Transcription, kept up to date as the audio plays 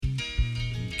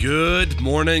Good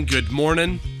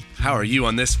morning. How are you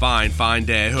on this fine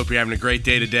day? I hope you're having a great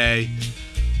day today.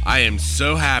 I am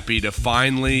so happy to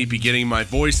finally be getting my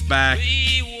voice back,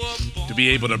 to be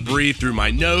able to breathe through my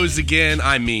nose again.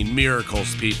 I mean,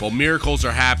 miracles, people. Miracles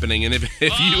are happening, and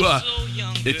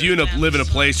if you end up living in a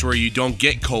place where you don't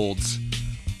get colds,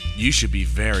 you should be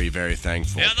very, very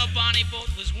thankful.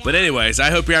 But anyways, I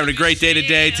hope you're having a great day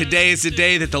today. Today is the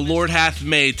day that the Lord hath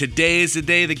made. Today is the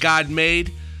day that God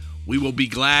made. We will be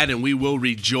glad and we will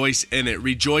rejoice in it.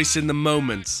 Rejoice in the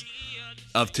moments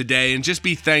of today and just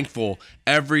be thankful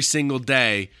every single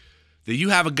day that you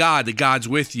have a God, that God's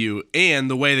with you, and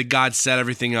the way that God set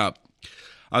everything up.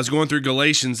 I was going through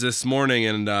Galatians this morning,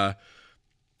 and I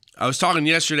was talking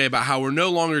yesterday about how we're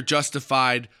no longer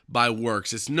justified by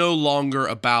works. It's no longer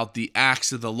about the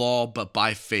acts of the law, but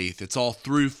by faith. It's all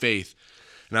through faith.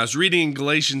 And I was reading in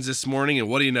Galatians this morning, and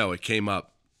what do you know? It came up.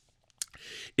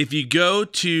 If you go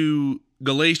to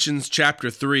Galatians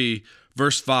chapter 3,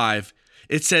 verse 5,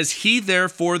 it says, "He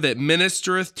therefore that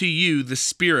ministereth to you the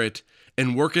Spirit,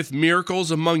 and worketh miracles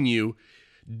among you,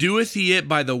 doeth he it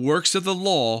by the works of the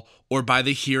law, or by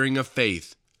the hearing of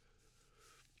faith?"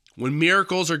 When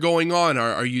miracles are going on,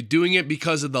 are you doing it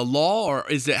because of the law, or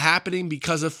is it happening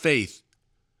because of faith?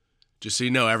 Just so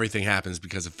you know, everything happens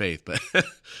because of faith. But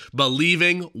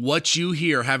believing what you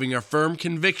hear, having a firm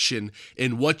conviction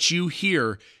in what you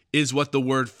hear, is what the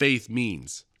word faith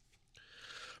means.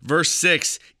 Verse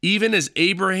 6, "Even as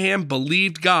Abraham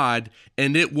believed God,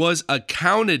 and it was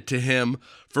accounted to him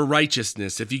for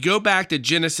righteousness." If you go back to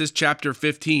Genesis chapter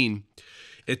 15,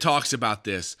 it talks about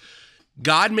this.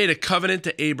 God made a covenant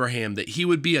to Abraham that he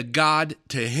would be a God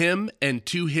to him and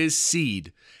to his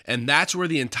seed. And that's where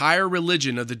the entire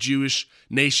religion of the Jewish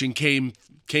nation came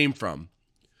from.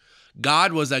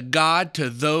 God was a God to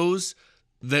those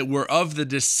that were of the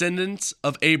descendants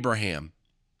of Abraham.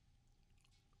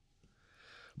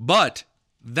 But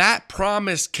that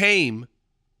promise came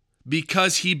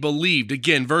because he believed.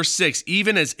 Again, verse 6,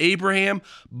 "Even as Abraham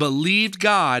believed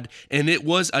God, and it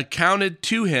was accounted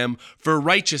to him for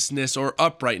righteousness," or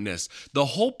uprightness. The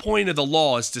whole point of the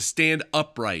law is to stand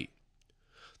upright,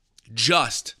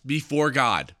 just before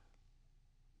God.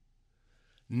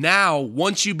 Now,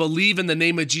 once you believe in the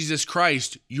name of Jesus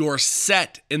Christ, you're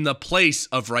set in the place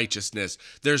of righteousness.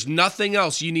 There's nothing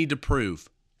else you need to prove.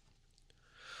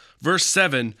 Verse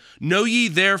 7, "Know ye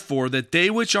therefore that they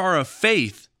which are of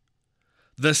faith,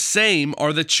 the same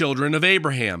are the children of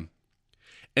Abraham.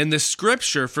 And the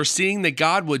scripture, foreseeing that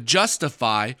God would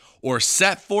justify or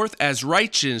set forth as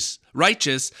righteous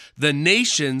the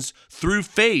nations through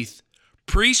faith,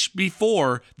 preached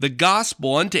before the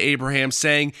gospel unto Abraham,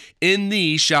 saying, In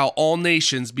thee shall all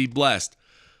nations be blessed."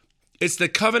 It's the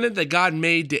covenant that God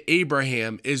made to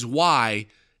Abraham is why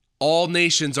all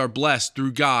nations are blessed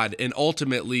through God and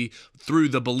ultimately through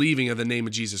the believing of the name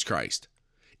of Jesus Christ.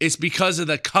 It's because of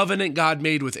the covenant God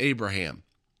made with Abraham.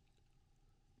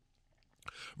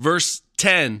 Verse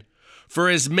 10, "For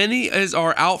as many as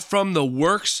are out from the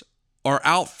works or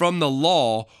out from the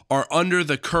law are under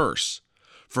the curse.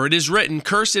 For it is written,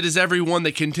 Cursed is every one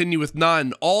that continueth not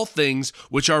in all things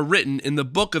which are written in the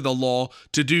book of the law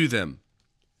to do them."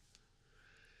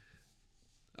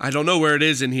 I don't know where it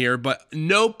is in here, but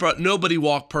nobody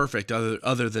walked perfect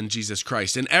other than Jesus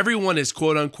Christ. And everyone is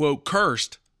quote unquote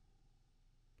cursed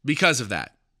because of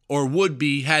that, or would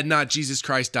be had not Jesus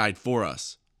Christ died for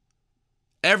us.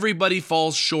 Everybody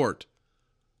falls short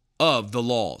of the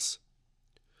laws.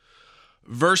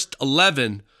 Verse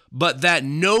 11, "But that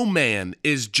no man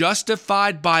is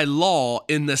justified by law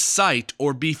in the sight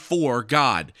or before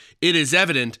God. It is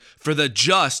evident, for the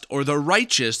just or the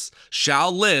righteous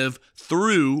shall live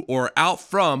through or out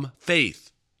from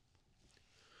faith."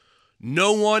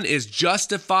 No one is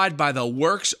justified by the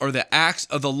works or the acts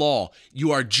of the law. You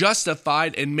are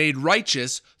justified and made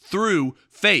righteous through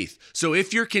faith. So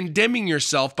if you're condemning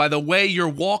yourself by the way you're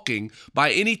walking,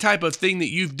 by any type of thing that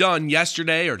you've done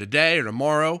yesterday or today or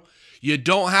tomorrow, you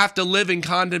don't have to live in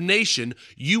condemnation.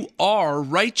 You are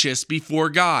righteous before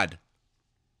God.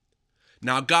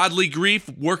 Now, godly grief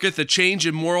worketh a change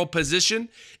in moral position.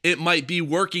 It might be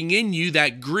working in you,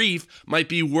 that grief might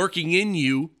be working in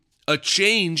you a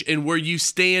change in where you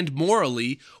stand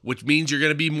morally, which means you're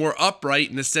going to be more upright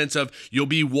in the sense of you'll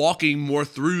be walking more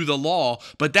through the law.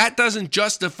 But that doesn't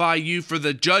justify you for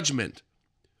the judgment.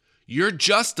 You're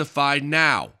justified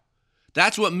now.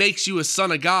 That's what makes you a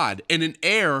son of God and an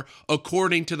heir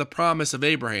according to the promise of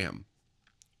Abraham.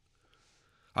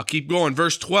 I'll keep going.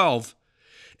 Verse 12,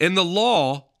 "And the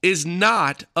law is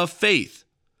not of faith,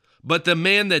 but the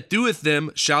man that doeth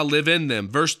them shall live in them."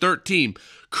 Verse 13,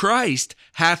 Christ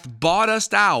hath bought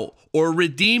us out or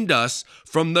redeemed us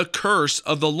from the curse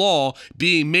of the law,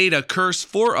 being made a curse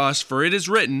for us, for it is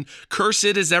written, cursed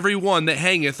is every one that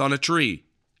hangeth on a tree.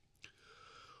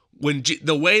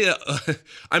 The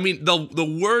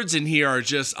words in here are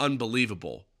just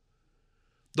unbelievable.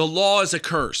 The law is a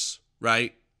curse,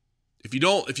 right? If you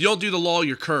don't do the law,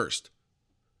 you're cursed.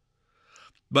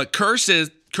 But cursed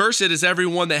is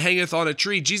everyone that hangeth on a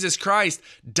tree. Jesus Christ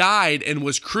died and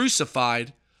was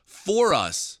crucified for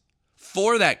us,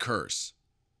 for that curse.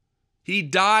 He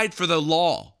died for the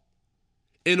law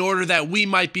in order that we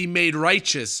might be made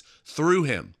righteous through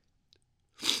him,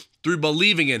 through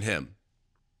believing in him.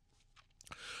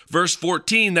 Verse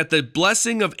 14, that the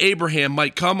blessing of Abraham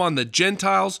might come on the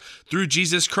Gentiles through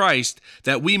Jesus Christ,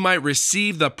 that we might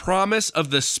receive the promise of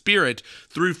the Spirit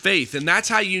through faith. And that's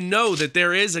how you know that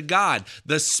there is a God,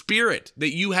 the Spirit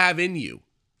that you have in you,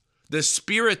 the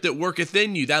Spirit that worketh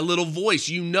in you, that little voice,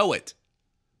 you know it.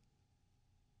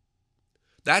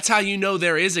 That's how you know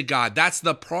there is a God. That's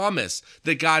the promise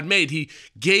that God made. He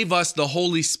gave us the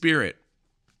Holy Spirit.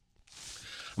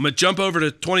 I'm going to jump over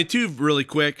to 22 really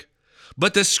quick.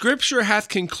 But the scripture hath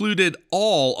concluded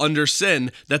all under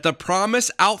sin, that the promise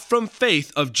out from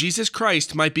faith of Jesus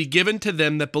Christ might be given to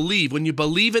them that believe. When you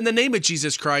believe in the name of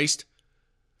Jesus Christ,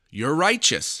 you're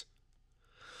righteous.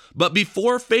 But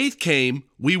before faith came,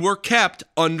 we were kept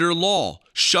under law,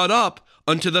 shut up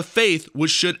unto the faith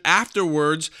which should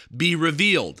afterwards be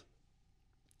revealed.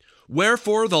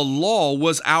 Wherefore the law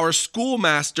was our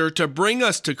schoolmaster to bring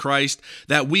us to Christ,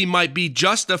 that we might be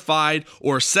justified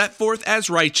or set forth as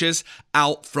righteous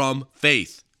out from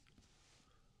faith.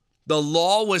 The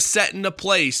law was set into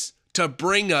place to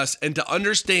bring us and to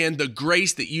understand the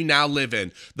grace that you now live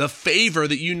in, the favor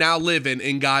that you now live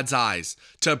in God's eyes,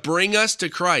 to bring us to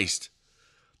Christ.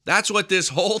 That's what this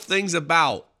whole thing's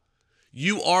about.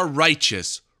 You are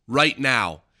righteous right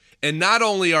now. And not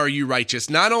only are you righteous,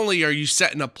 not only are you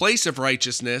set in a place of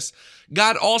righteousness,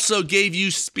 God also gave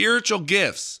you spiritual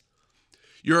gifts.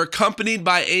 You're accompanied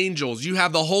by angels. You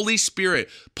have the Holy Spirit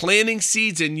planting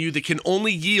seeds in you that can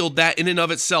only yield that in and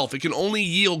of itself. It can only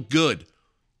yield good.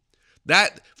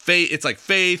 That faith, it's like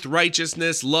faith,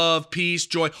 righteousness, love, peace,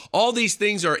 joy. All these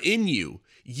things are in you,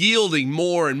 yielding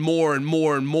more and more and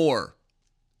more and more.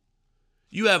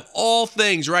 You have all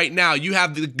things right now. You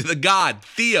have the God,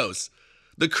 Theos,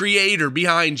 the Creator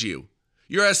behind you.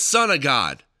 You're a son of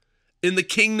God in the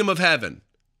kingdom of heaven.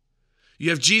 You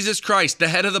have Jesus Christ, the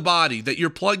head of the body that you're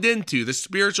plugged into, the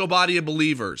spiritual body of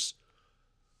believers.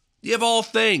 You have all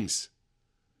things.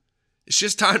 It's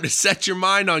just time to set your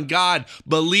mind on God,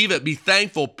 believe it, be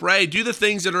thankful, pray, do the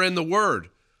things that are in the Word,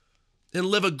 and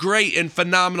live a great and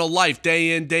phenomenal life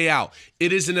day in, day out.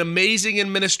 It is an amazing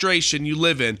administration you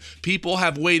live in. People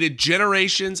have waited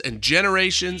generations and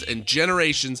generations and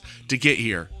generations to get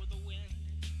here.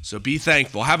 So be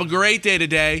thankful. Have a great day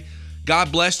today.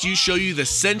 God bless you, show you the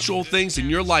sensual things in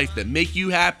your life that make you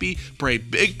happy. Pray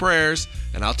big prayers,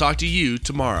 and I'll talk to you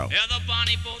tomorrow. Yeah, the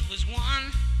bonnie boat was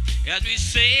one as we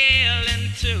sail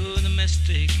into the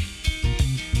mystic.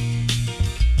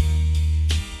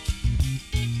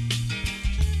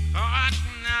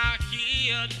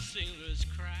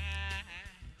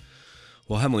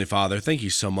 Well, Heavenly Father, thank you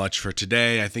so much for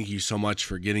today. I thank you so much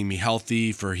for getting me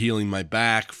healthy, for healing my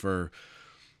back, for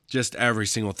just every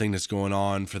single thing that's going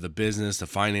on, for the business, the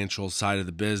financial side of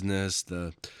the business,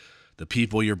 the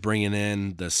people you're bringing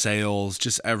in, the sales,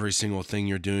 just every single thing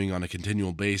you're doing on a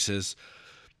continual basis.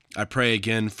 I pray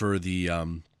again for the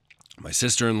my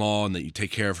sister-in-law, and that you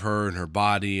take care of her and her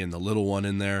body and the little one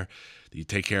in there, that you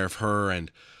take care of her. And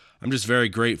I'm just very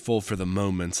grateful for the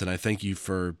moments, and I thank you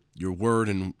for your word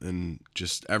and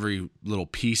just every little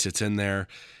piece that's in there,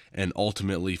 and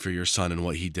ultimately for your son and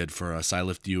what he did for us. I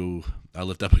lift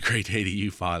up a great day to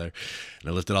you, Father, and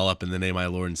I lift it all up in the name of my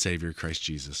Lord and Savior, Christ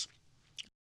Jesus.